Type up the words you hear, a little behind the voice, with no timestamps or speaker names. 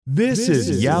This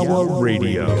is Yawa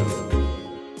Radio.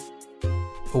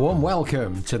 A warm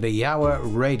welcome to the Yawa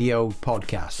Radio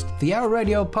Podcast. The Yawa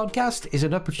Radio Podcast is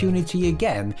an opportunity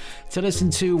again to listen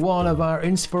to one of our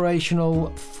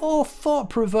inspirational,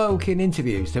 thought-provoking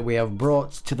interviews that we have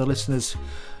brought to the listeners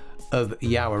of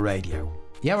Yawa Radio.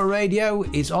 Yawa Radio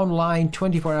is online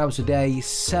 24 hours a day,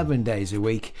 7 days a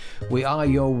week. We are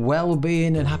your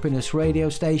well-being and happiness radio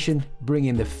station,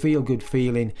 bringing the feel-good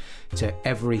feeling to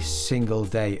every single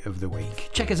day of the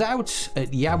week. Check us out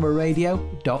at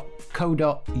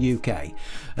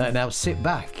yawaradio.co.uk. Now sit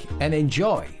back and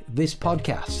enjoy this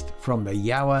podcast from the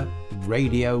Yawa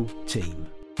Radio team.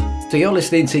 So you're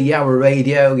listening to Yawa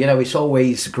Radio. You know, it's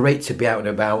always great to be out and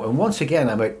about. And once again,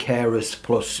 I'm at Carers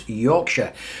Plus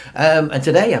Yorkshire. And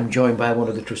today I'm joined by one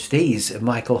of the trustees,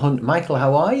 Michael Hunt. Michael,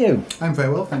 how are you? I'm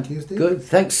very well, thank you, Steve. Good,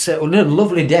 thanks.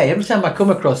 Lovely day. Every time I come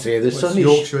across here, the sun is...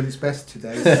 Yorkshire at its best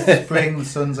today. It's spring, the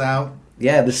sun's out.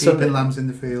 Yeah, the sun... Keeping lambs in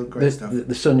the field, great stuff.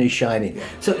 The sun is shining.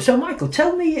 Yeah. So Michael,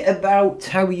 tell me about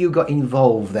how you got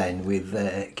involved then with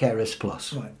Carers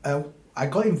Plus. Right. I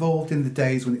got involved in the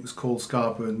days when it was called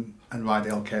Scarborough and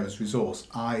Rydale Carers Resource.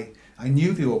 I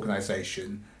knew the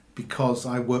organisation because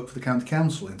I worked for the County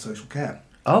Council in social care.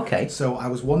 Okay. So I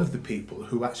was one of the people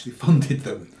who actually funded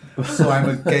them. So I'm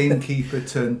a gamekeeper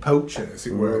turned poacher, as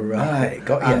it were. Right,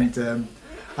 got you. And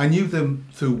I knew them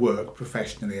through work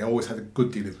professionally. I always had a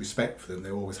good deal of respect for them.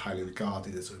 They were always highly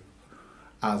regarded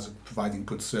as providing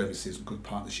good services and good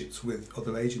partnerships with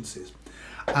other agencies.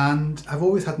 And I've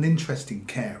always had an interest in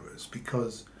carers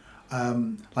because,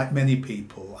 like many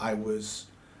people, I was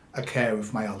a carer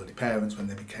for my elderly parents when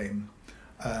they became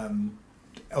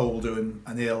older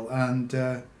and ill,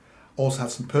 and also had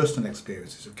some personal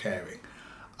experiences of caring.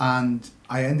 And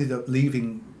I ended up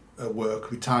leaving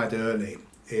work, retired early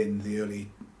in the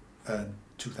early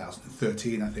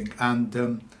 2013, I think,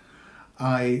 and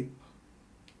I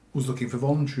was looking for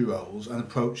voluntary roles and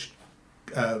approached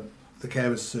the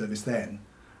carers service then,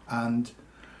 and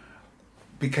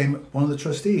became one of the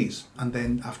trustees, and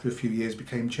then after a few years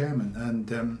became chairman.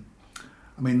 And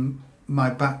I mean,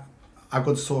 I've got a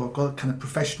kind of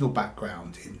professional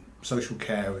background in social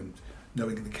care and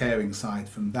knowing the caring side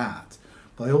from that,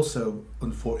 but I also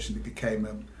unfortunately became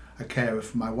a carer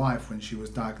for my wife when she was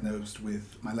diagnosed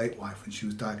with, my late wife, when she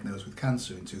was diagnosed with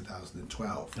cancer in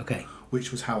 2012. Okay.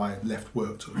 Which was how I left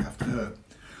work to look after her.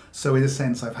 So in a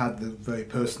sense, I've had the very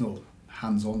personal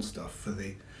hands-on stuff for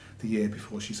the year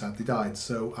before she sadly died.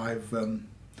 So I've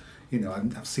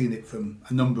seen it from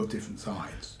a number of different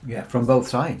sides. Yeah, from both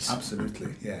sides.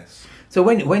 Absolutely, yes. So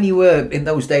when you were in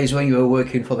those days when you were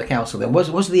working for the council, then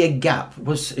was there a gap?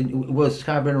 Was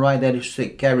Scarborough and Rydale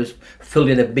Carers filled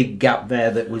in a big gap there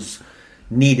that was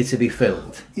needed to be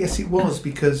filled? Yes, it was,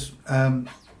 because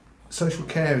social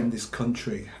care in this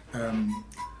country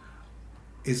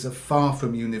is a far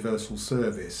from universal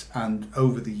service, and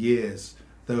over the years,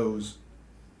 those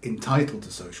entitled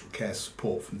to social care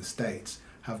support from the state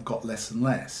have got less and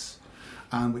less,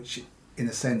 and which in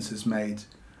a sense has made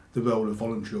the role of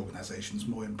voluntary organisations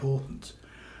more important.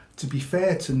 To be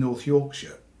fair to North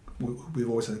Yorkshire, we've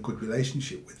always had a good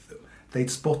relationship with them.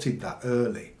 They'd spotted that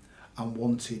early and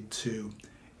wanted to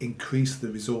increase the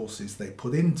resources they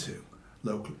put into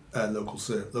local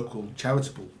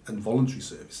charitable and voluntary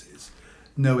services,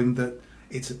 knowing that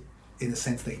it's in a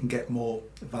sense they can get more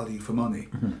value for money,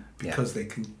 because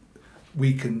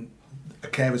a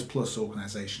Carers Plus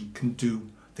organisation can do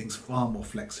things far more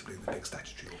flexibly than a big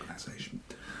statutory organisation.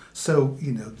 So,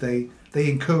 you know, they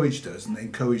encouraged us, and they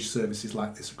encouraged services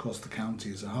like this across the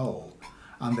county as a whole.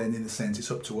 And then in a sense it's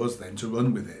up to us then to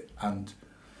run with it. And,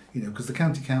 you know, because the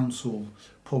county council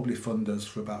probably fund us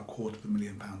for about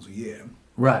 £250,000 a year.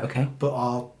 Right, okay. But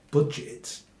our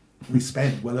budget, we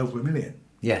spend well over £1 million.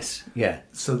 Yes, yeah.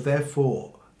 So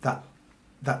therefore, that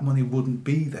money wouldn't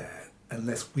be there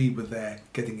unless we were there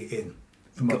getting it in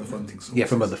from other funding sources. Yeah,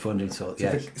 from other funding sources,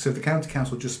 yes. So if the county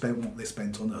council just spent what they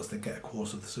spent on us, they'd get a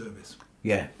quarter of the service.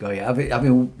 Yeah, got you.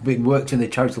 Having been worked in the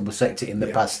charitable sector in the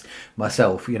past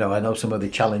myself, you know, I know some of the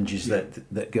challenges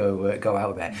that go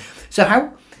out there. So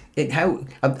how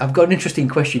I've got an interesting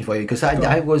question for you, because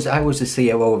I was the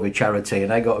COO of a charity,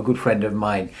 and I got a good friend of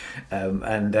mine,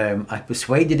 and I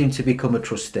persuaded him to become a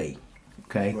trustee.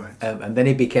 Okay, right. And then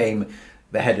he became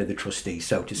the head of the trustees,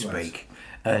 so to speak.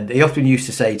 Right. And he often used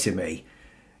to say to me,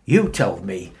 "You told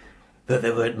me that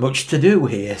there weren't much to do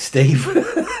here, Steve,"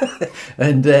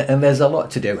 and there's a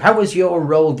lot to do. How has your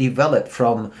role developed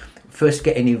from first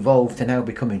getting involved to now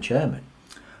becoming chairman?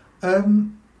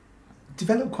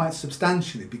 Developed quite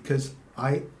substantially, because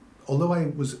although I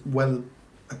was well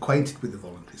acquainted with the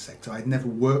voluntary sector, I'd never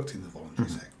worked in the voluntary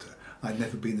sector. I'd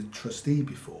never been a trustee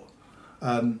before.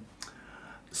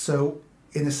 So,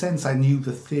 in a sense, I knew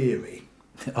the theory.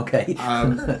 Okay.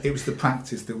 It was the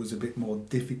practice that was a bit more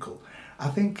difficult. I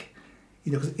think,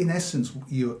 because in essence,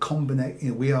 you're a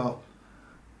combination. We are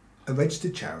a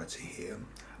registered charity here,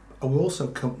 and we're also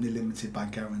company limited by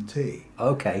guarantee.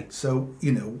 Okay. So,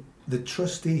 the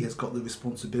trustee has got the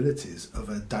responsibilities of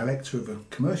a director of a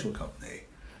commercial company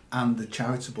and the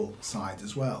charitable side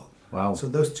as well. Wow. So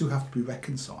those two have to be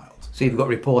reconciled. So you've got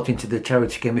reporting to the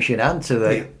Charity Commission and to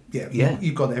the... Yeah.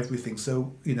 You've got everything.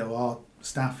 So, our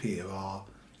staff here are,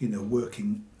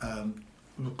 working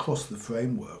across the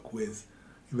framework with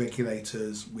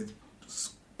regulators, with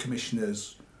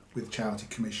commissioners, with Charity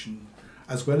Commission,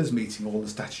 as well as meeting all the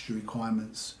statutory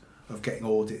requirements of getting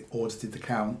audited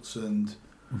accounts and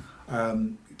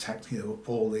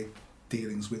all the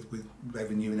dealings with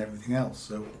revenue and everything else.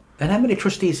 So. And how many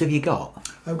trustees have you got?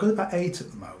 I've got about 8 at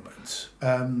the moment.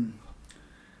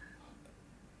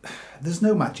 There's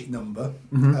no magic number.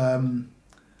 Mm-hmm.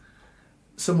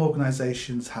 Some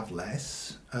organisations have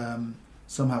less,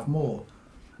 some have more.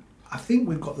 I think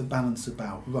we've got the balance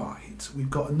about right. We've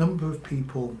got a number of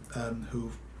people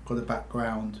who've got a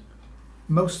background.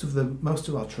 Most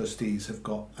of our trustees have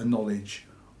got a knowledge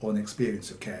or an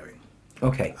experience of caring.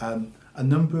 Okay. A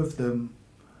number of them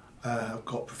have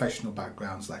got professional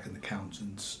backgrounds, like an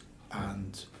accountant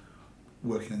and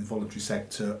working in the voluntary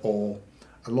sector, or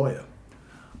a lawyer.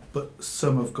 But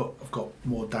some have got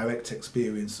more direct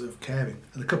experience of caring,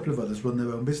 and a couple of others run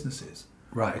their own businesses.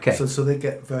 Right. Okay. So they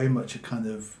get very much a kind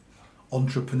of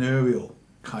entrepreneurial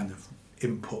kind of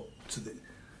input to the.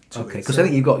 Okay, because I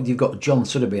think you've got John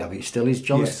Sudderby, have you still? Is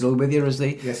John still with you as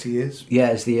the? Yes, he is. Yeah,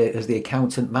 as the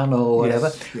accountant man or whatever.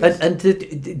 Yes. And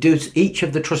does each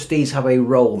of the trustees have a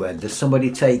role then? Does somebody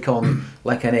take on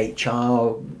like an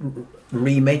HR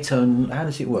remit, and how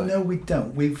does it work? No, we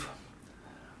don't.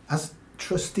 As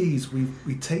trustees,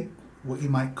 we take what you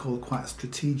might call quite a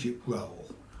strategic role,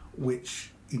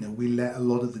 which we let a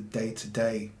lot of the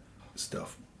day-to-day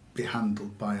stuff be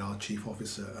handled by our chief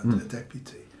officer and a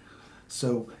deputy.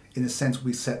 So, in a sense,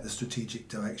 we set the strategic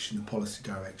direction, the policy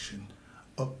direction,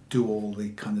 do all the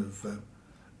kind of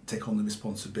take on the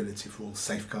responsibility for all the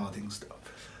safeguarding stuff.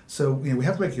 So, we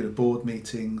have regular board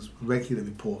meetings, regular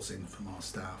reports in from our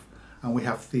staff, and we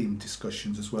have themed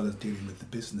discussions as well as dealing with the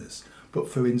business. But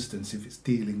for instance, if it's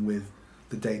dealing with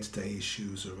the day-to-day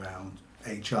issues around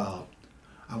HR,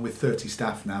 and with 30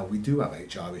 staff now, we do have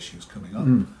HR issues coming up,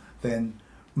 then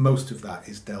most of that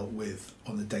is dealt with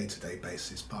on a day-to-day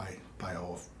basis by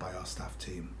our staff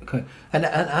team. Okay. And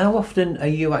how often are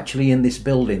you actually in this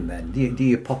building then? Do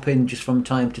you pop in just from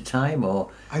time to time, or?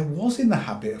 I was in the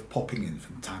habit of popping in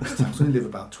from time to time. So I only live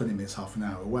about 20 minutes, half an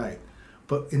hour away.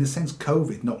 But in a sense,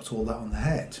 COVID knocked all that on the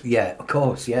head. Yeah, of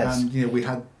course, yes. And we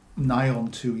had nigh on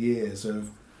 2 years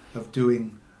of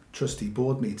doing trustee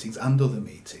board meetings and other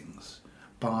meetings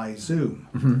by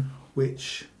Zoom,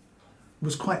 which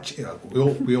was quite.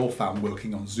 We all found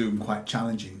working on Zoom quite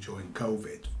challenging during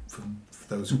COVID for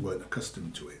those who weren't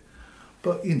accustomed to it.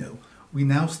 But we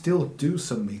now still do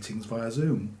some meetings via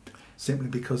Zoom, simply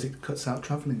because it cuts out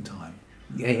travelling time.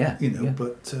 Yeah.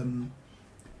 But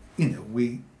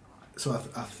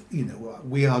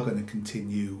we are going to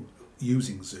continue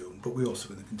using Zoom, but we're also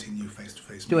going to continue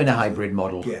face-to-face doing a hybrid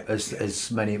model,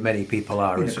 as many people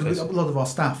are. A lot of our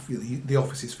staff, the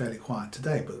office is fairly quiet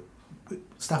today, but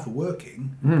staff are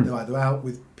working. They're either out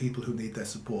with people who need their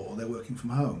support, or they're working from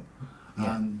home,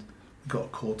 and we've got a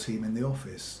core team in the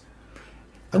office.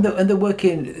 And the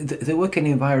working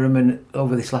environment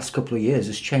over this last couple of years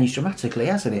has changed dramatically,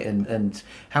 hasn't it? And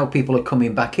how people are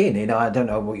coming back in. I don't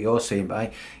know what you're seeing,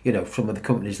 but from the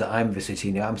companies that I'm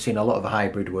visiting, I'm seeing a lot of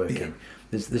hybrid working.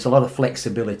 Yeah. There's a lot of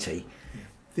flexibility.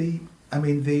 Yeah.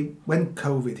 When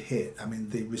COVID hit,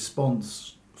 the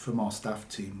response from our staff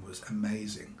team was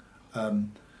amazing.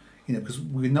 Because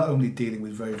we're not only dealing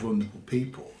with very vulnerable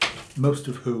people, most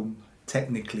of whom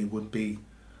technically would be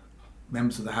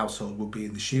members of the household, would be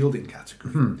in the shielding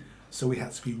category. So we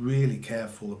had to be really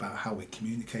careful about how we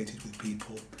communicated with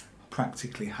people,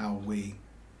 practically how we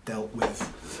dealt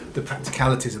with the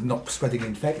practicalities of not spreading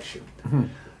infection.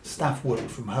 Staff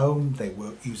worked from home, they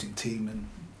worked using Team and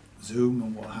Zoom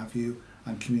and what have you,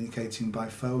 and communicating by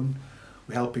phone.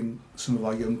 We're helping some of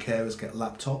our young carers get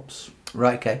laptops.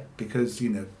 Right, okay. Because,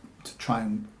 to try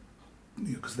and,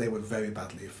 because they were very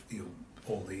badly,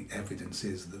 all the evidence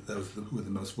is that those who were the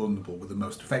most vulnerable were the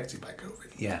most affected by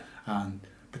COVID. Yeah. And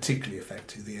particularly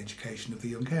affected the education of the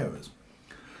young carers.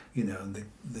 And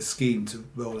the scheme to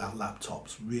roll out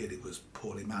laptops really was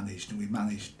poorly managed, and we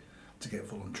managed to get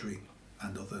voluntary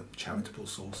and other charitable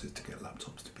sources to get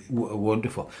laptops to people.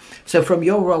 Wonderful. So from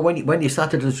your role, when you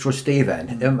started as trustee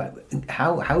then,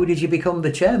 how did you become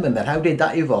the chairman then? How did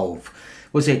that evolve?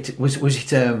 Was it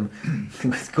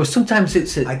because sometimes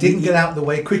it's I didn't get out of the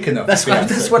way quick enough. That's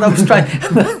what I was trying.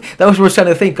 That was what I was trying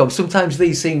to think of. Sometimes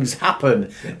these things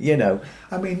happen, you know.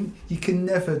 I mean, you can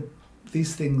never.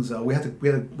 These things are. We had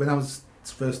when I was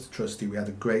first a trustee, we had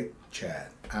a great chair,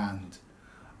 and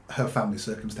her family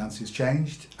circumstances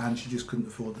changed, and she just couldn't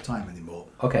afford the time anymore.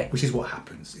 Okay. Which is what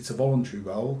happens. It's a voluntary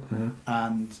role,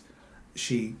 and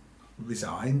she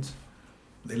resigned.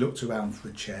 They looked around for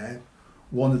a chair.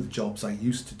 One of the jobs I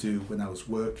used to do when I was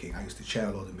working, I used to chair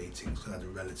a lot of meetings because I had a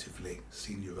relatively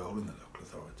senior role in the local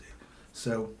authority.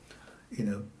 So, you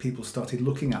know, people started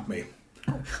looking at me,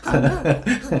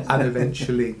 and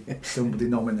eventually somebody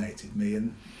nominated me,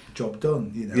 and job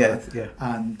done. You know, yeah.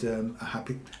 And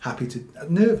happy to,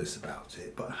 nervous about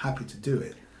it, but happy to do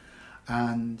it.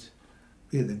 And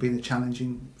yeah, they've been a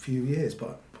challenging few years,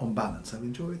 but on balance, I've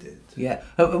enjoyed it. Yeah.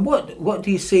 And what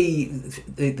do you see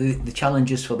the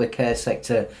challenges for the care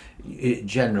sector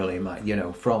generally, Matt? You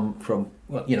know, from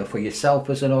you know, for yourself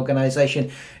as an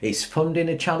organisation, is funding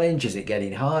a challenge? Is it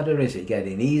getting harder? Is it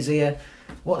getting easier?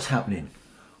 What's happening?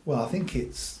 Well, I think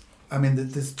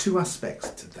there's two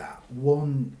aspects to that.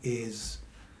 One is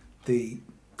the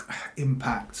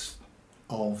impact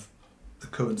of the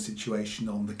current situation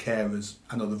on the carers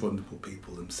and other vulnerable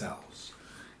people themselves.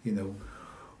 You know,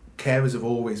 carers have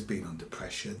always been under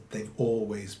pressure. They've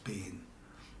always been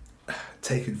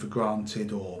taken for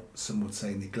granted, or some would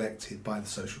say neglected, by the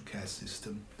social care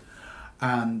system.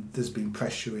 And there's been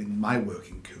pressure in my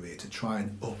working career to try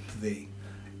and up the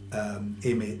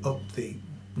image, up the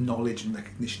knowledge and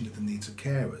recognition of the needs of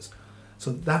carers.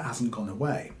 So that hasn't gone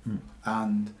away.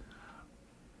 And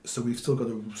so we've still got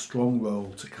a strong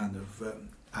role to kind of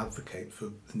advocate for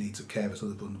the needs of carers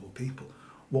and other vulnerable people.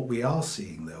 What we are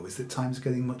seeing, though, is that time's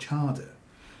getting much harder.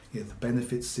 You know, the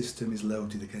benefits system is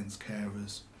loaded against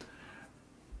carers.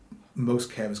 Most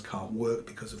carers can't work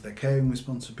because of their caring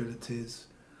responsibilities.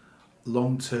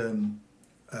 Long-term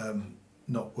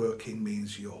not working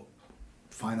means you're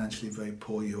financially very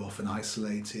poor, you're often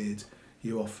isolated,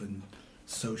 you're often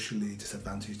socially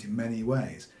disadvantaged in many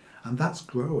ways. And that's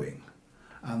growing.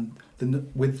 And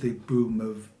with the boom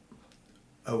of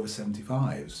over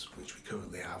 75s, which we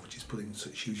currently have, which is putting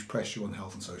such huge pressure on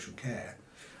health and social care,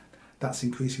 that's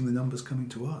increasing the numbers coming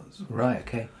to us. Right,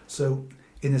 okay. So,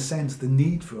 in a sense, the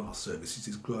need for our services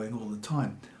is growing all the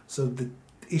time. So the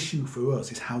issue for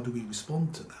us is, how do we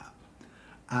respond to that?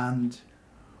 And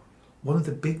one of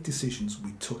the big decisions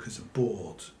we took as a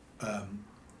board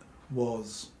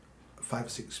was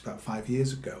about 5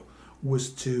 years ago, was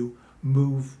to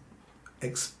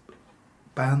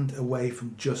expand away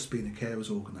from just being a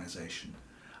carers organisation,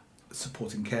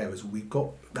 supporting carers.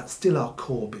 That's still our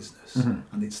core business,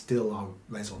 and it's still our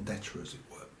raison d'etre, as it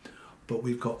were. But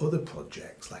we've got other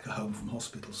projects like a home from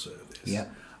hospital service,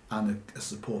 and a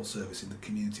support service in the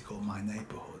community called My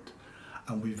Neighbourhood.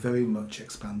 And we've very much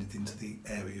expanded into the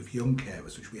area of young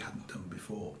carers, which we hadn't done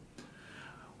before.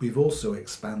 We've also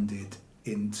expanded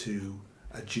into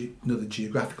another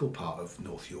geographical part of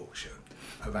North Yorkshire,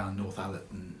 around North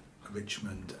Allerton,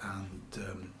 Richmond and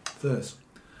Thirsk.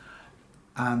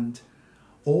 And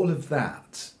all of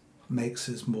that makes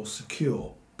us more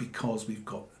secure because we've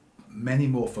got many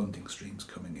more funding streams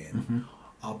coming in.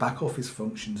 Our back office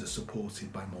functions are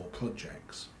supported by more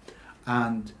projects,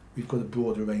 and we've got a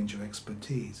broader range of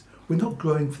expertise. We're not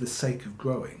growing for the sake of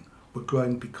growing, we're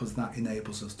growing because that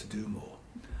enables us to do more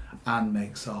and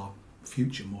makes our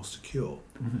future more secure.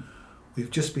 We've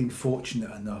just been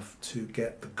fortunate enough to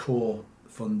get the core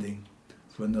funding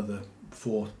for another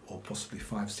 4 or possibly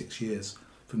 5-6 years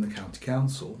from the County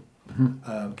Council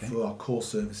for our core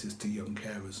services to young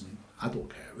carers and adult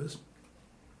carers.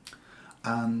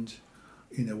 And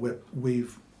you know,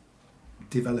 we've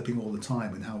developing all the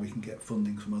time in how we can get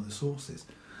funding from other sources.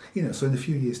 You know, so in a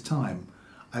few years' time,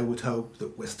 I would hope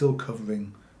that we're still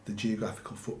covering the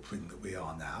geographical footprint that we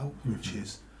are now, which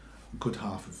is a good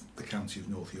half of the county of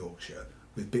North Yorkshire,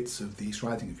 with bits of the East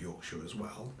Riding of Yorkshire as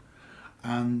well.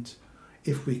 And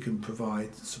if we can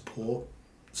provide support,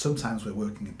 sometimes we're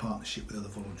working in partnership with other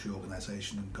voluntary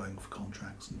organisations and going for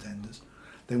contracts and tenders,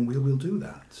 then we'll do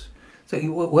that. So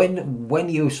when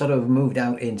you sort of moved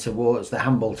out in towards the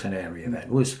Hambleton area, then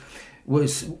was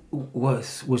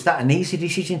that an easy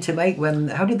decision to make?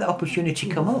 How did the opportunity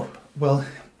come up? Well,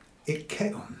 it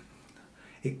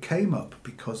came up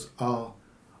because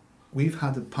we've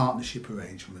had a partnership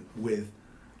arrangement with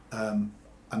an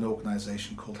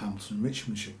organisation called Hambleton and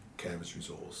Richmondshire Carers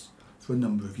Resource for a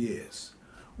number of years.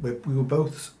 We were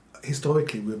both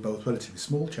historically we were both relatively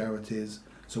small charities,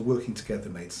 so working together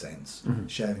made sense. Mm-hmm.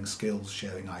 Sharing skills,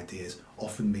 sharing ideas,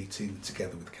 often meeting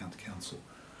together with the county council.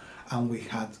 And we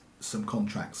had some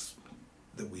contracts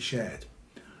that we shared.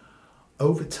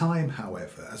 Over time,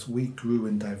 however, as we grew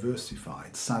and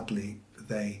diversified, sadly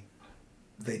they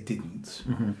didn't.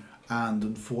 Mm-hmm. And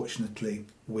unfortunately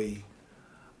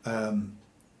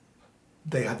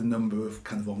they had a number of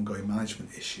kind of ongoing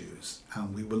management issues,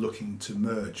 and we were looking to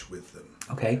merge with them.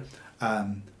 Okay.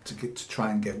 To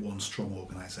try and get one strong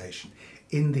organisation.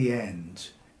 In the end,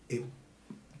 it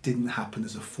didn't happen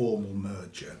as a formal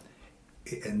merger.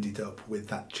 It ended up with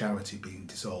that charity being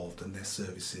dissolved and their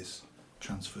services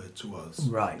transferred to us.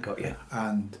 Right, got you.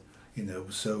 And,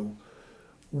 so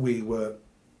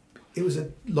it was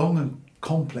a long and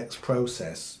complex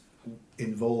process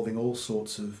involving all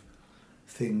sorts of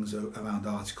things around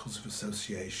articles of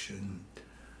association,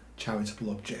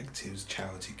 charitable objectives,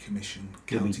 charity commission,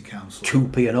 county council,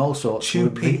 Choopy and all sorts.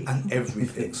 Choopy and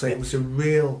everything. So it was a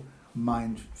real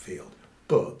minefield.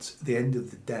 But at the end of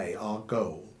the day, our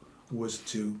goal was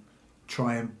to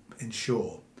try and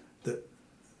ensure that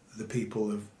the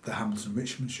people of the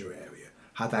Hamilton-Richmondshire area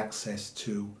had access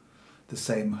to the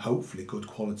same, hopefully, good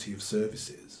quality of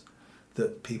services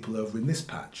that people over in this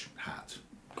patch had.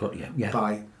 Got you,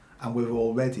 yeah. And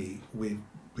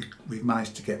we've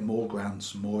managed to get more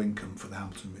grants, more income for the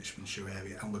Hamilton-Richmondshire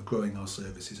area, and we're growing our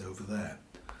services over there.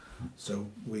 So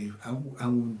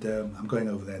I'm going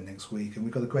over there next week, and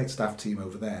we've got a great staff team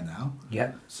over there now.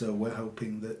 Yeah. So we're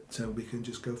hoping that we can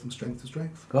just go from strength to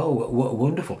strength. Oh,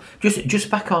 wonderful! Just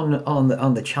back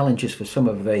on the challenges for some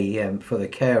of the for the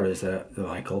carers,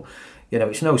 Michael.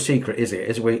 It's no secret, is it?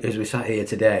 As we sat here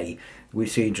today, we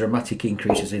see dramatic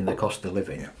increases in the cost of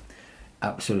living. Yeah.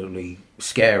 Absolutely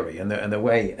scary, and the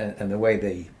way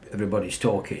everybody's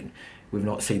talking, we've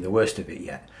not seen the worst of it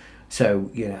yet.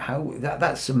 So how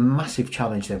that's a massive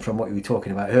challenge then from what you were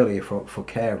talking about earlier for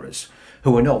carers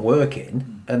who are not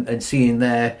working and seeing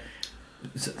their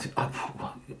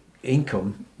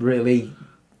income really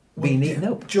being eaten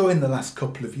up. During the last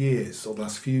couple of years, or the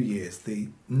last few years, the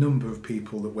number of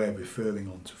people that we're referring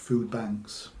on to food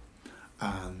banks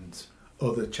and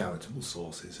other charitable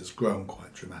sources has grown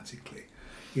quite dramatically.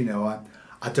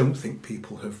 I don't think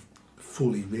people have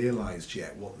fully realised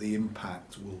yet what the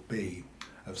impact will be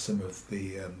of some of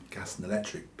the gas and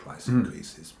electric price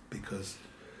increases, because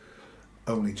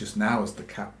only just now has the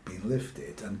cap been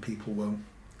lifted, and people won't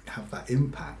have that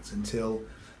impact until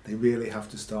they really have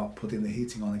to start putting the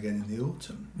heating on again in the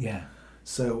autumn. Yeah.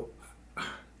 So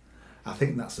I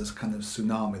think that's this kind of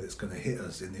tsunami that's going to hit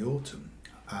us in the autumn,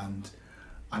 and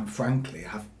I'm frankly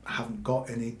haven't got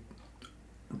any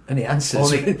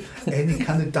answers, any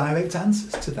kind of direct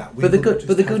answers to that. But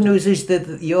the good news is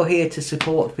that you're here to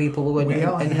support people and we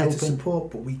are and here helping. to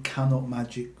support, but we cannot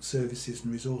magic services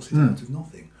and resources out of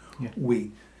nothing. Yeah.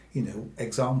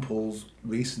 Examples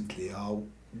recently, our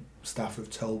staff have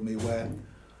told me where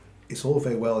it's all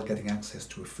very well getting access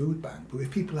to a food bank, but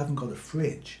if people haven't got a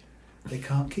fridge, they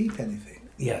can't keep anything.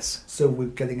 Yes. So we're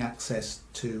getting access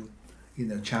to,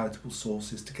 charitable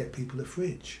sources to get people a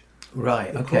fridge.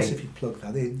 Right. Of course, if you plug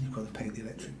that in, you've got to pay the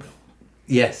electric bill.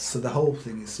 Yes. So the whole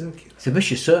thing is circular. It's a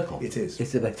vicious circle. It is.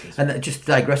 And just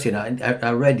digressing,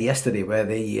 I read yesterday where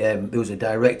there was a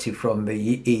directive from the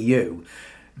EU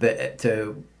that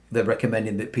they're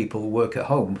recommending that people work at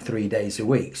home 3 days a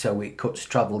week, so it cuts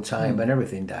travel time and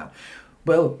everything down.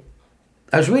 Well,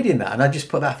 I was reading that and I just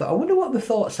put that. I thought, I wonder what the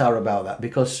thoughts are about that,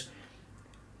 because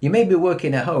you may be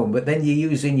working at home, but then you're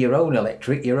using your own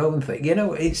electric, your own thing.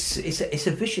 It's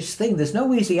a vicious thing. There's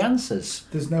no easy answers.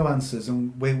 There's no answers,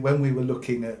 and when we were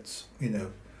looking at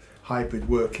hybrid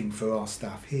working for our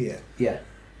staff here,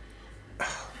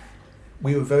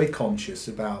 we were very conscious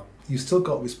about, you've still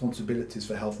got responsibilities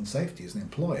for health and safety as an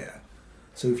employer.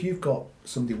 So if you've got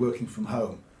somebody working from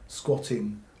home,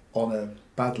 squatting on a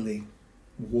badly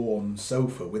worn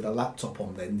sofa with a laptop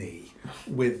on their knee,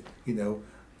 with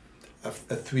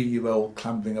a 3-year-old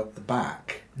clambering up the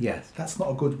back, yes, that's not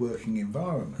a good working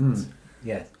environment.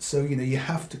 Yeah. So you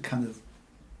have to kind of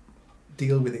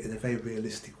deal with it in a very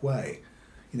realistic way.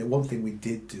 One thing we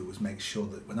did do was make sure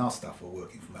that when our staff are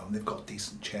working from home, they've got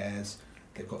decent chairs,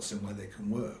 they've got somewhere they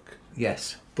can work.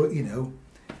 Yes. But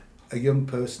a young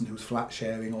person who's flat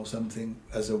sharing or something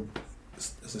as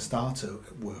a starter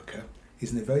worker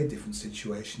is in a very different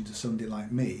situation to somebody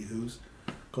like me who's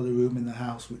got a room in the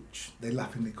house which they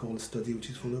laughingly call a study, which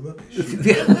is full of rubbish.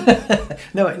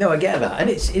 No, I get that, and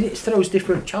it throws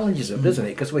different challenges up, doesn't it?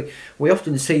 Because we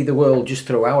often see the world just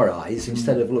through our eyes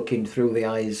instead of looking through the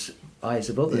eyes eyes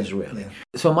of others, really. Yeah.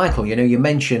 So, Michael, you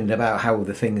mentioned about how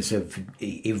the things have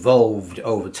evolved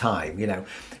over time.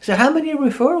 So how many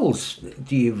referrals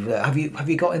do have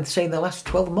you got in, say, the last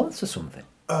 12 months or something?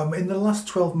 In the last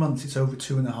 12 months, it's over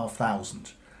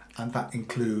 2,500, and that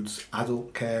includes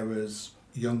adult carers,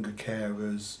 younger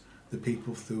carers, the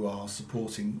people through our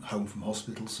supporting home from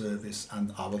hospital service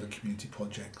and our other community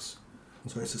projects.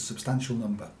 So it's a substantial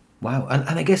number. Wow,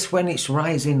 and I guess when it's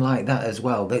rising like that as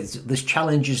well, there's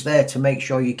challenges there to make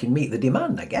sure you can meet the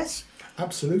demand, I guess.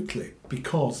 Absolutely,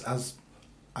 because as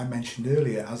I mentioned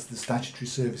earlier, as the statutory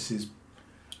services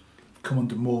come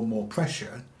under more and more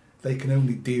pressure, they can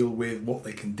only deal with what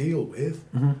they can deal with,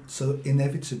 so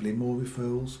inevitably more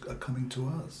referrals are coming to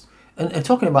us. And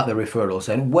talking about the referrals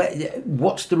then,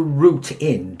 what's the route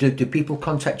in? Do people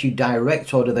contact you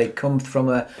direct, or do they come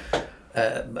from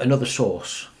another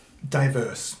source?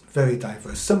 Diverse, very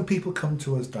diverse. Some people come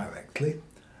to us directly,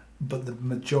 but the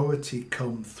majority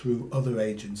come through other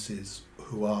agencies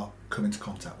who are coming into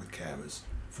contact with carers.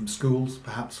 From schools,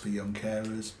 perhaps for young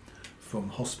carers, from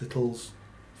hospitals,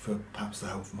 for perhaps the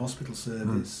home from hospital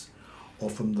service, or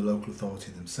from the local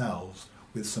authority themselves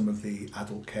with some of the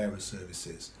adult carer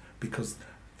services, because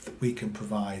we can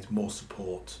provide more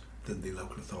support than the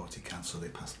local authority can, so they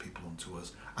pass people on to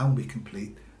us, and we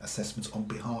complete assessments on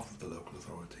behalf of the local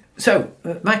authority. So,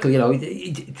 Michael,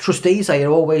 trustees, are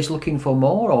you always looking for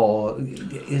more, or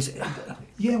is?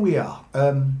 Yeah, we are.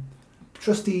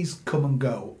 Trustees come and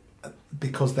go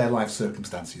because their life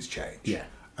circumstances change. Yeah.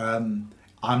 I'm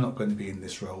not going to be in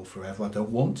this role forever. I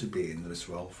don't want to be in this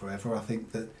role forever. I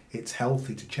think that it's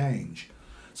healthy to change.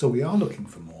 So we are looking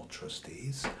for more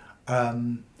trustees.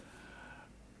 And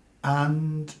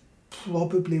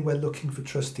probably we're looking for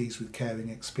trustees with caring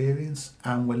experience,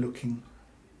 and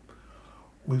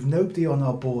we've nobody on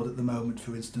our board at the moment,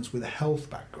 for instance, with a health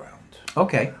background.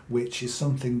 Okay. Which is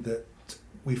something that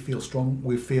we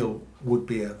feel would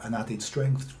be an added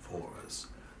strength for us.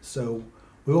 So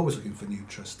we're always looking for new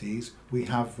trustees. We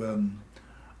have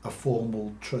a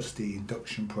formal trustee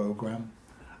induction programme,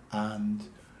 and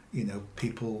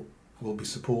people will be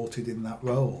supported in that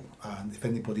role. And if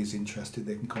anybody's interested,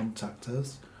 they can contact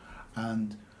us,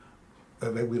 and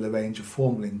we'll arrange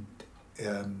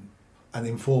an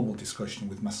informal discussion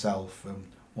with myself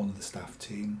and one of the staff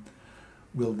team.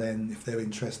 We'll then, if they're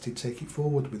interested, take it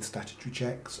forward with statutory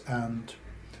checks and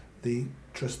the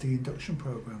trustee induction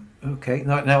programme. Okay.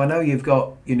 Now I know you've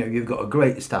got a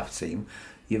great staff team,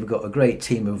 you've got a great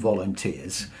team of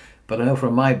volunteers, but I know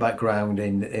from my background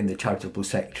in the charitable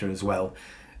sector as well,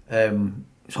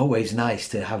 it's always nice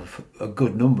to have a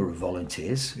good number of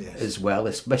volunteers. Yes. As well,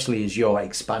 especially as you're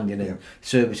expanding and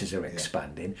services are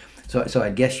expanding. So I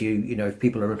guess if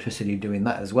people are interested in doing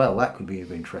that as well, that could be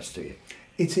of interest to you.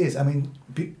 It is. I mean,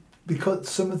 because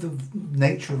some of the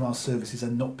nature of our services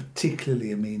are not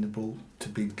particularly amenable to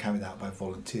being carried out by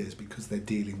volunteers, because they're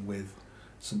dealing with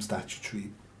some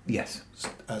statutory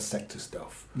sector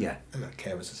stuff,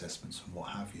 carers assessments and what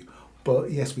have you.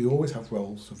 But yes, we always have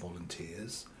roles for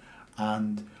volunteers,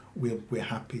 and we're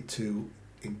happy to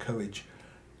encourage,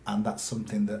 and that's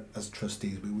something that as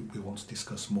trustees we want to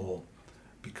discuss more,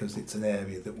 because it's an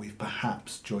area that we've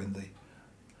perhaps during the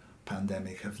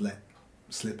pandemic have let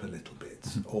slip a little bit,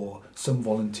 or some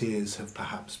volunteers have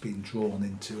perhaps been drawn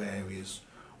into areas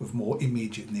with more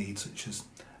immediate needs, such as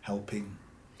helping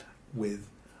with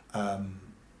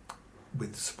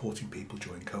supporting people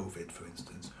during COVID, for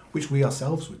instance, which we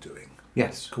ourselves were doing.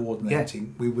 Yes. Coordinating.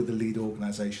 Yeah. We were the lead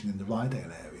organisation in the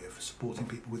Rydale area for supporting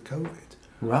people with COVID.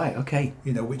 Right, okay.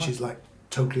 Which is like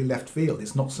totally left field.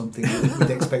 It's not something we'd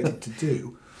expected to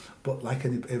do, but like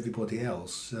everybody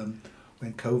else,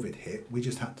 when COVID hit, we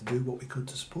just had to do what we could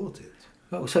to support it.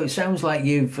 Oh, so it sounds like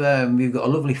you've got a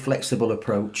lovely flexible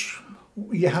approach.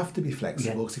 You have to be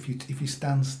flexible, because if you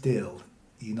stand still,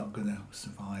 you're not going to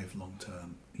survive long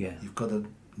term. Yeah. You've got to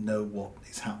know what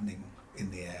is happening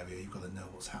in the area. You've got to know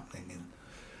what's happening in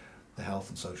the health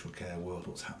and social care world,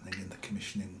 what's happening in the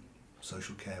commissioning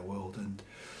social care world, and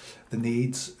the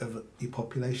needs of your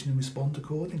population, and respond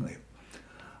accordingly.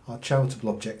 Our charitable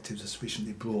objectives are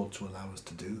sufficiently broad to allow us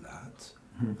to do that,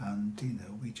 and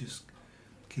we just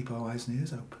keep our eyes and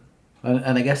ears open.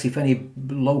 And I guess if any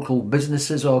local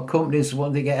businesses or companies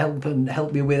want to get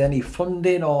help you with any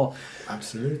funding or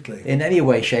absolutely in any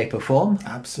way, shape or form,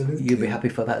 absolutely, you'd be happy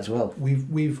for that as well.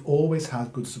 We've always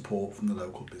had good support from the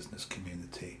local business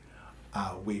community.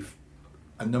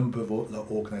 A number of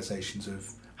organisations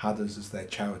have had us as their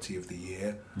charity of the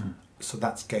year, so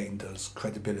that's gained us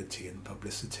credibility and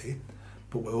publicity.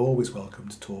 But we're always welcome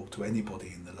to talk to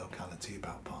anybody in the locality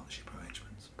about partnership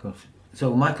arrangements. Of course.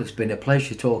 So, Michael, it's been a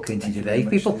pleasure talking to you today.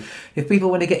 Much, If people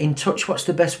want to get in touch, what's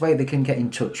the best way they can get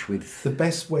in touch with? The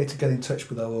best way to get in touch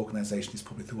with our organisation is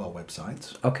probably through our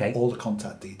website. Okay. All the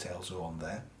contact details are on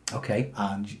there. Okay.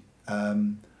 And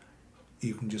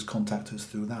you can just contact us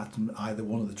through that, and either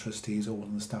one of the trustees or one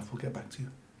of the staff will get back to you.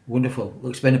 Wonderful.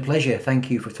 Look, it's been a pleasure. Thank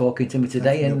you for talking to me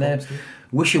today, no and problem, Steve.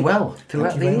 wish you well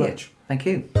throughout the year. Much. Thank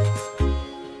you.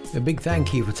 A big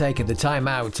thank you for taking the time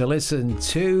out to listen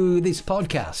to this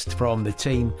podcast from the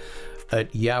team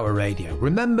at Yower Radio.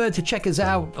 Remember to check us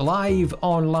out live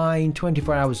online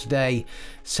 24 hours a day,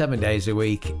 7 days a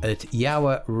week at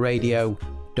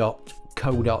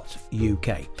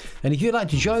yowerradio.co.uk. And if you'd like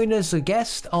to join us as a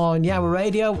guest on Yower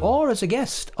Radio or as a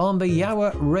guest on the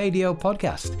Yower Radio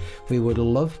podcast, we would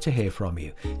love to hear from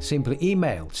you. Simply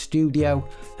email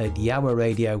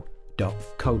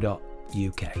studio@yowerradio.co.uk.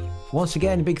 Once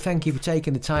again, a big thank you for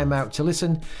taking the time out to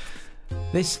listen.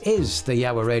 This is the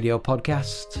Yower Radio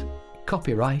podcast.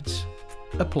 Copyright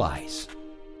applies.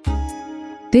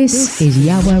 This is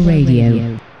Yower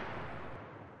Radio.